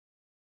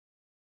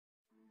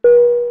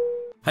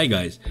Hi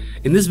guys,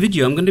 in this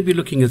video I'm going to be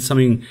looking at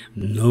something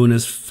known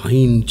as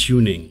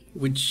fine-tuning,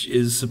 which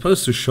is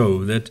supposed to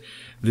show that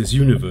this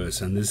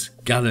universe and this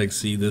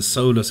galaxy, the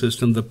solar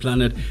system, the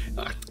planet,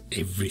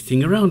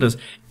 everything around us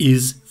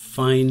is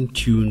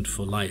fine-tuned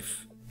for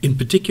life, in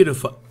particular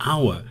for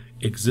our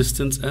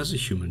existence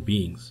as human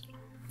beings.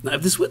 Now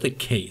if this were the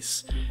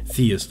case,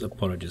 theist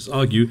apologists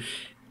argue,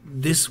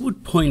 this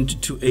would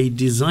point to a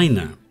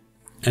designer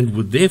and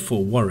would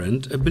therefore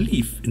warrant a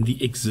belief in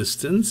the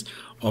existence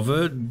of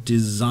a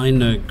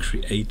designer,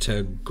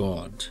 creator,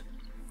 God.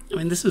 I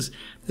mean, this is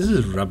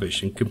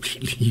rubbish and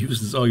completely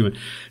useless argument,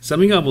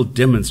 something I will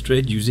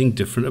demonstrate using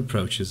different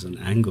approaches and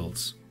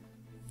angles.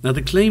 Now,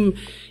 the claim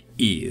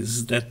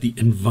is that the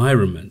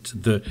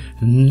environment, the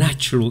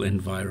natural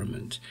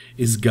environment,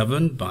 is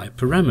governed by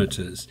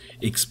parameters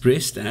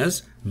expressed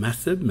as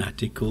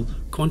mathematical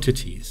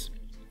quantities.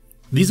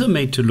 These are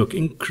made to look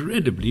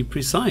incredibly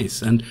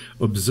precise and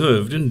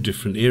observed in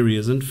different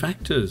areas and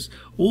factors,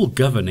 all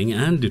governing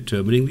and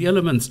determining the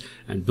elements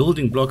and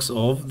building blocks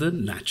of the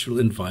natural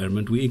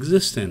environment we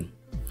exist in.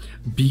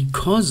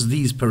 Because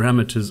these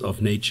parameters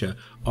of nature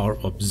are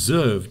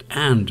observed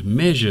and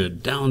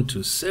measured down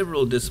to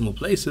several decimal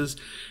places,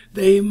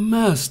 they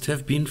must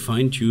have been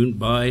fine-tuned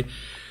by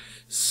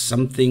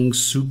something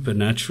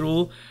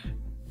supernatural,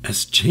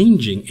 as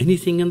changing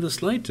anything in the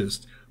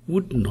slightest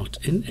would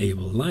not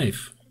enable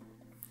life.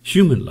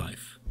 Human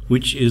life,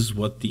 which is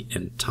what the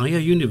entire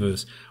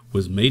universe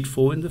was made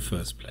for in the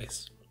first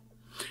place.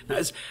 Now,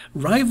 as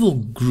rival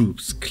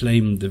groups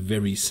claim the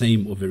very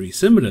same or very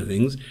similar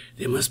things,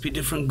 there must be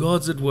different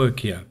gods at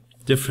work here,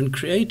 different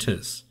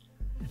creators.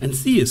 And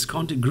theists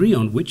can't agree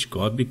on which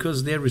god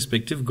because their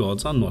respective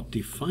gods are not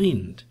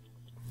defined.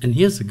 And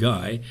here's a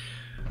guy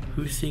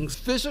who thinks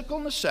physical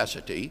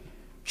necessity,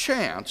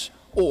 chance,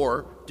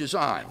 or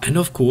design. And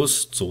of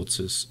course,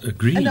 Tsortzis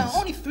agrees. And there are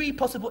only three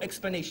possible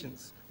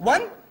explanations.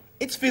 1,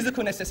 it's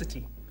physical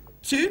necessity.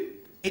 2,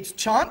 it's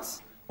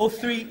chance. Or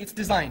 3, it's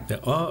design.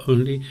 There are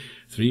only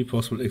 3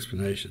 possible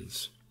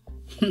explanations.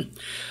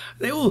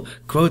 They all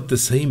quote the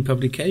same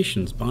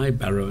publications by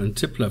Barrow and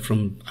Tipler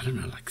from, I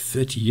don't know, like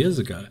 30 years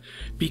ago,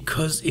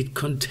 because it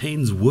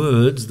contains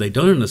words they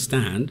don't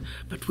understand,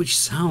 but which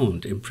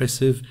sound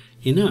impressive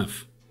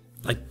enough.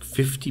 Like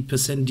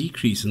 50%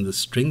 decrease in the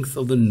strength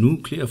of the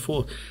nuclear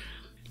force.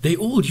 They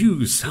all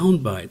use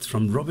sound bites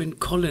from Robin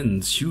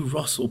Collins, Hugh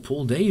Ross or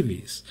Paul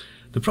Davies.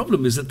 The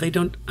problem is that they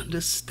don't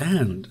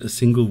understand a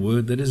single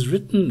word that is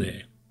written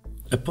there.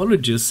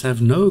 Apologists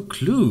have no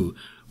clue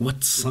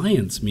what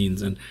science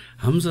means, and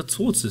Hamza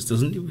Tsortzis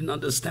doesn't even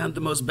understand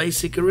the most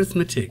basic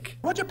arithmetic.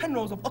 Roger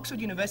Penrose of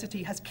Oxford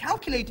University has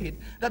calculated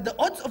that the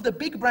odds of the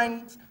Big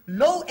Bang's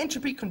low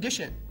entropy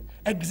condition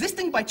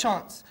existing by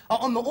chance are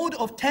on the order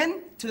of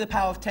 10 to the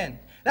power of 10.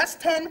 That's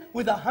 10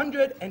 with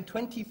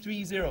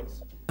 123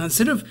 zeros.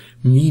 Instead of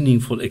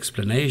meaningful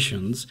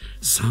explanations,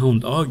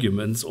 sound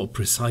arguments, or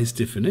precise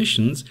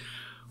definitions,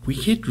 we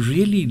get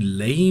really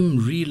lame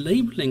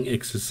relabeling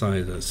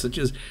exercises, such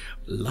as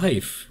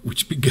life,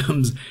 which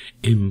becomes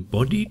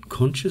embodied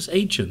conscious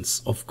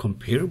agents of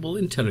comparable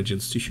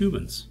intelligence to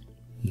humans,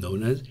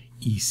 known as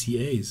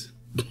ECAs.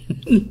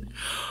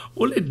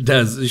 All it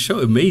does is show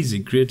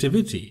amazing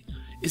creativity.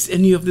 Is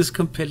any of this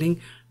compelling?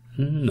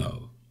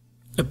 No.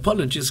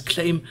 Apologists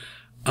claim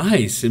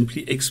I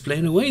simply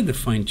explain away the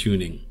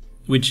fine-tuning,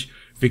 which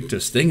Victor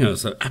Stenger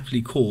so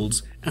aptly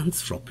calls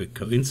anthropic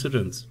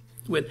coincidence.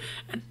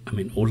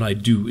 All I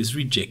do is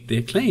reject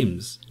their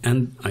claims,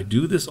 and I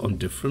do this on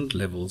different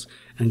levels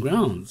and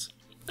grounds.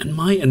 And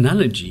my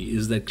analogy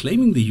is that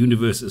claiming the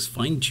universe is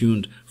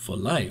fine-tuned for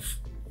life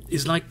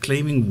is like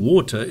claiming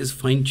water is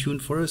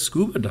fine-tuned for a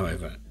scuba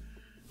diver.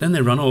 Then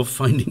they run off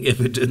finding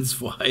evidence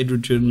for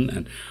hydrogen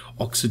and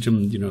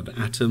oxygen, the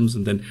atoms,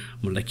 and then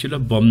molecular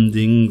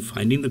bonding,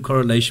 finding the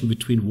correlation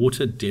between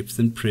water depth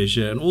and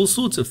pressure, and all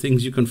sorts of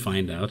things you can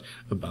find out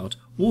about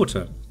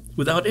water,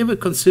 without ever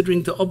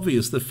considering the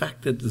obvious, the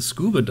fact that the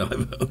scuba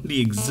diver only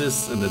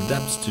exists and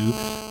adapts to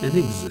an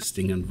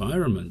existing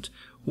environment,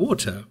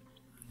 water.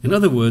 In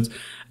other words,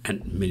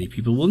 and many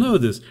people will know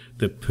this,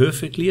 the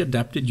perfectly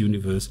adapted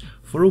universe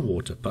for a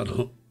water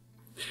puddle.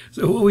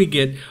 So what we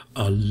get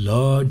are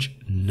large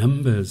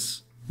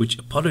numbers, which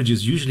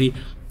apologists usually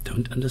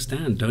don't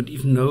understand, don't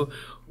even know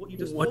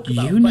what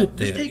unit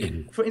they're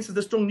in. For instance,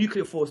 the strong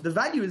nuclear force, the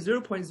value is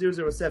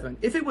 0.007.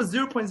 If it was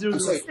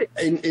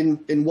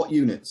 0.006... In what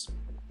units?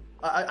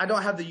 I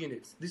don't have the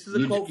units. This is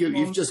a quote from...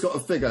 You've just got a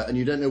figure and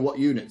you don't know what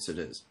units it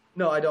is.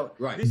 No, I don't.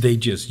 Right. They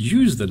just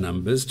use the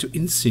numbers to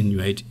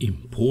insinuate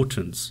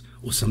importance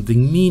or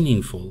something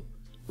meaningful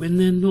when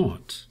they're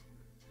not.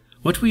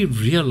 What we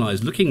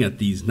realize looking at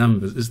these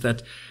numbers is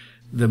that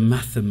the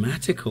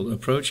mathematical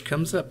approach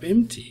comes up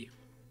empty.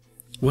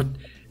 What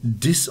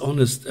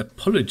dishonest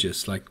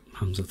apologists like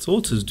Hamza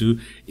Tsortzis do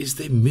is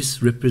they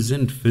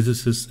misrepresent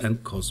physicists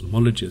and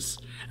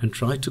cosmologists and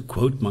try to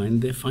quote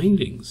mine their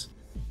findings.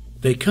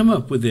 They come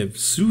up with their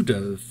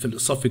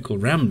pseudo-philosophical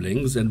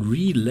ramblings and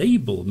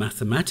relabel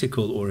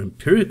mathematical or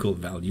empirical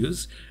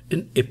values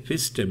an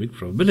epistemic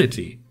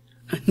probability.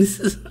 And this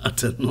is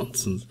utter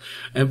nonsense,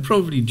 and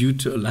probably due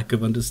to a lack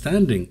of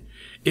understanding.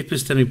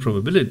 Epistemic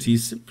probability,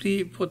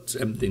 simply put,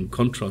 in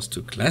contrast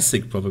to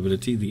classic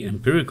probability, the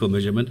empirical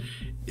measurement,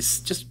 is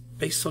just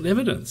based on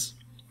evidence.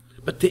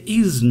 But there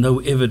is no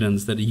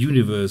evidence that a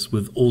universe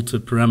with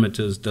altered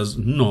parameters does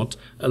not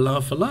allow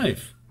for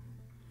life.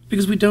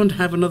 Because we don't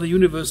have another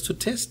universe to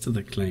test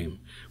the claim.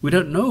 We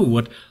don't know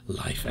what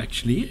life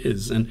actually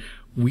is, and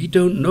we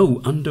don't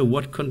know under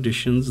what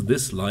conditions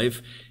this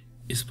life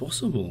is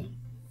possible.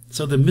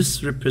 So the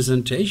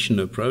misrepresentation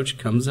approach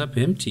comes up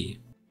empty.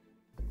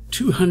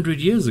 200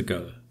 years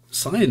ago,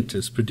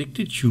 scientists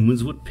predicted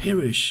humans would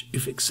perish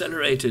if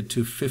accelerated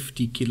to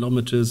 50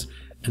 kilometers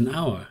an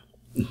hour.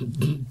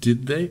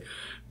 Did they?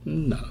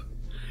 No.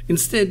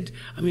 Instead,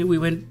 we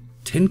went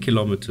 10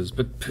 kilometers,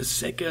 but per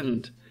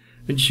second.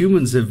 And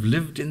humans have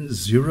lived in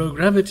zero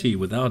gravity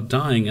without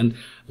dying, and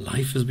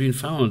life has been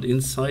found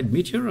inside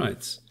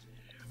meteorites.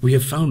 We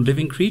have found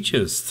living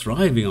creatures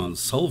thriving on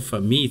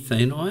sulfur,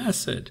 methane, or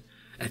acid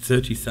at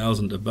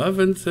 30,000 above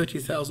and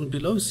 30,000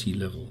 below sea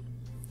level.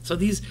 So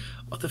these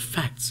are the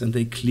facts, and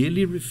they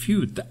clearly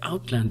refute the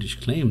outlandish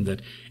claim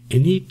that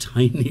any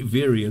tiny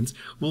variance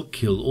will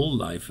kill all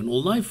life and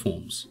all life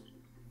forms.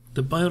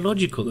 The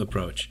biological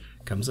approach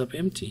comes up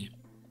empty.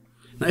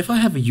 Now, if I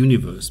have a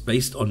universe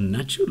based on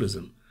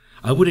naturalism,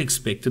 I would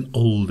expect an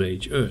old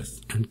age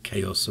Earth and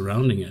chaos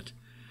surrounding it.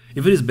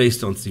 If it is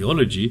based on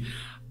theology,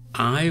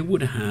 I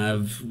would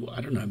have,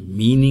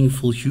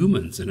 meaningful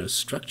humans in a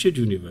structured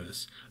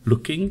universe,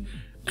 looking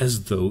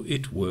as though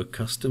it were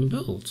custom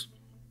built.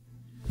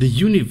 The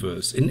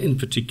universe, in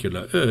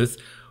particular Earth,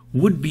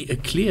 would be a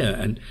clear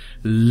and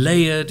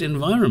layered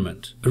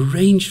environment,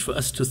 arranged for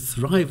us to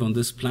thrive on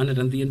this planet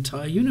and the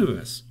entire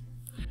universe.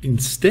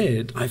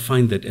 Instead, I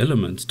find that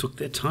elements took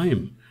their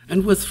time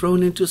and were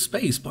thrown into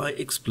space by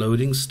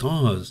exploding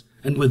stars,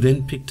 and were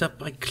then picked up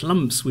by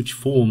clumps which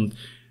formed,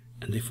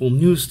 and they formed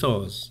new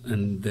stars,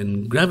 and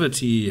then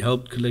gravity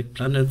helped collect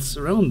planets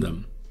around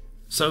them.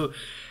 So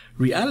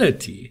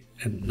reality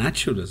and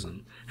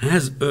naturalism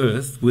has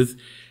Earth with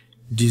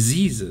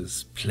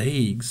diseases,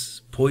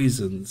 plagues,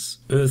 poisons,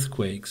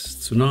 earthquakes,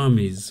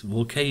 tsunamis,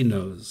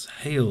 volcanoes,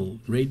 hail,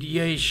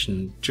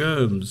 radiation,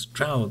 germs,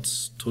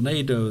 droughts,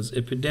 tornadoes,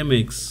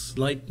 epidemics,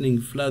 lightning,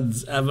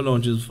 floods,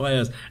 avalanches,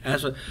 fires,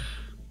 and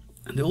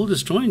they're all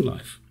destroying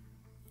life.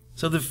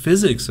 So the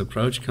physics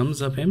approach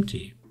comes up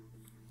empty.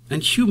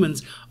 And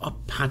humans are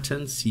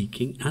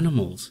pattern-seeking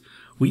animals.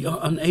 We are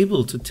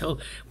unable to tell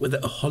whether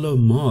a hollow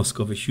mask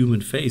of a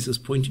human face is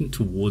pointing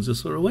towards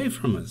us or away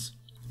from us.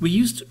 We're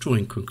used to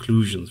drawing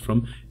conclusions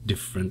from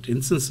different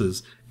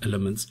instances,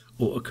 elements,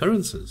 or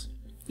occurrences.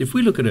 If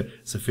we look at a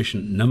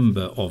sufficient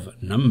number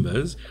of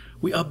numbers,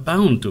 we are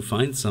bound to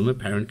find some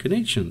apparent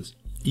connections,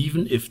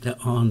 even if there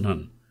are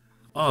none.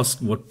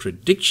 Asked what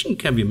prediction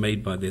can be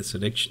made by their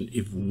selection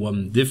if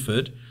one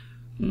differed,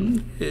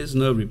 there's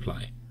no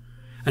reply.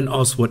 And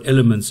asked what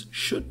elements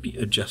should be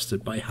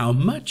adjusted by how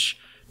much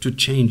to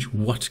change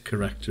what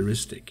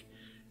characteristic,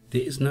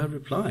 there is no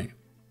reply.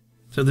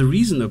 So the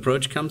reason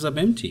approach comes up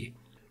empty.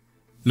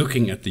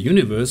 Looking at the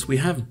universe, we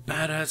have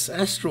badass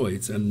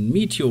asteroids and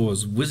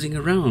meteors whizzing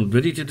around,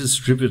 ready to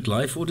distribute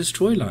life or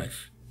destroy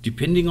life,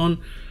 depending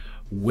on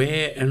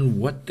where and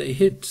what they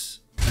hit,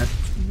 at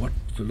what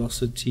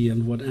velocity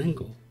and what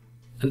angle.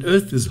 And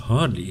Earth is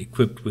hardly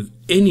equipped with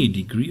any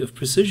degree of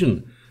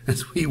precision,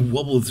 as we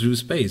wobble through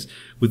space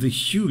with a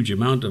huge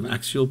amount of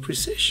axial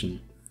precision,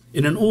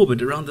 in an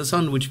orbit around the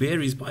Sun which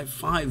varies by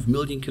 5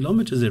 million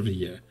kilometers every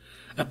year,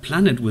 a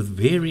planet with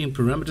varying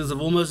parameters of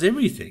almost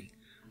everything.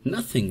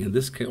 Nothing in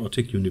this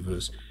chaotic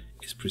universe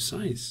is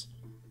precise.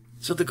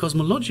 So the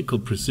cosmological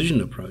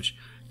precision approach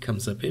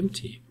comes up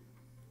empty.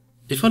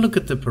 If I look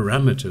at the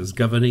parameters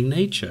governing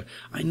nature,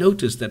 I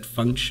notice that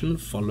function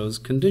follows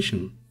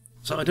condition.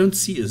 So I don't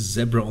see a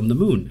zebra on the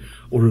moon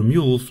or a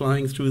mule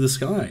flying through the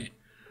sky.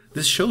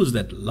 This shows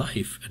that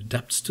life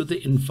adapts to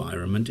the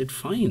environment it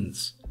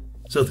finds.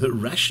 So the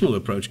rational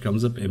approach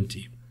comes up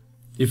empty.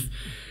 If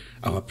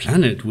our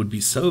planet would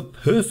be so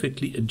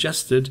perfectly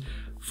adjusted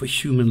for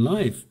human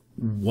life,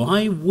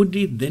 why would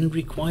it then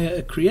require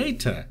a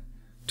creator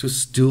to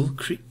still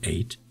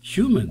create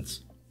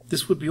humans?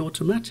 This would be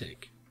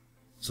automatic.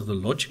 So the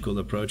logical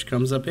approach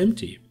comes up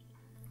empty.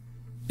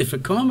 If a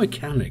car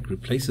mechanic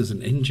replaces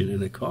an engine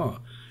in a car,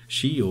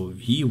 she or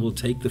he will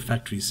take the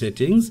factory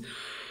settings,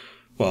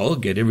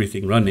 get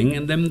everything running,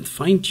 and then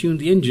fine-tune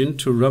the engine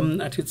to run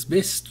at its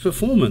best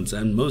performance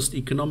and most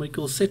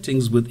economical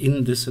settings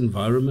within this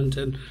environment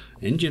and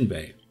engine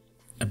bay.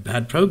 A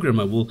bad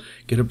programmer will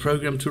get a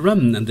program to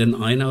run and then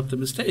iron out the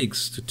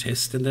mistakes to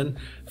test and then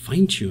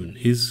fine-tune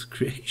his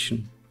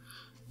creation.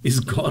 Is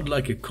God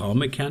like a car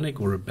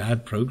mechanic or a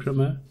bad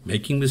programmer,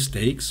 making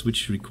mistakes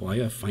which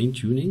require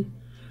fine-tuning?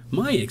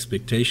 My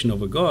expectation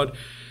of a God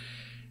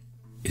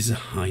is a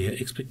higher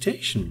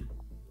expectation.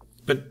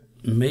 But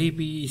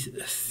maybe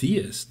a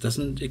theist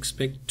doesn't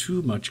expect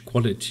too much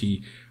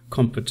quality,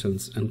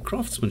 competence, and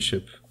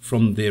craftsmanship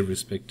from their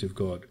respective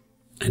God.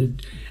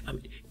 And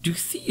do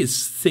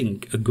theists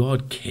think a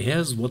God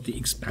cares what the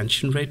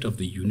expansion rate of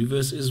the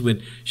universe is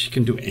when she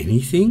can do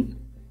anything?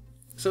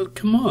 So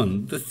come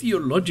on, the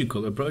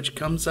theological approach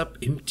comes up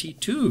empty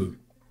too.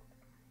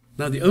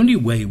 Now, the only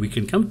way we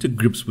can come to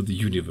grips with the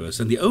universe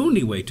and the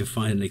only way to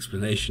find an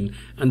explanation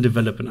and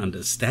develop an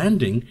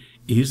understanding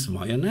is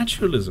via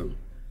naturalism,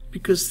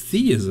 because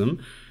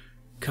theism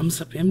comes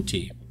up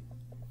empty.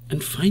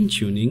 And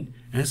fine-tuning,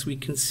 as we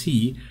can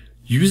see,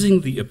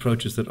 using the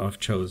approaches that I've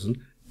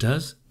chosen,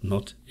 does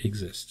not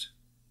exist.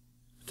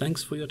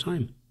 Thanks for your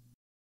time.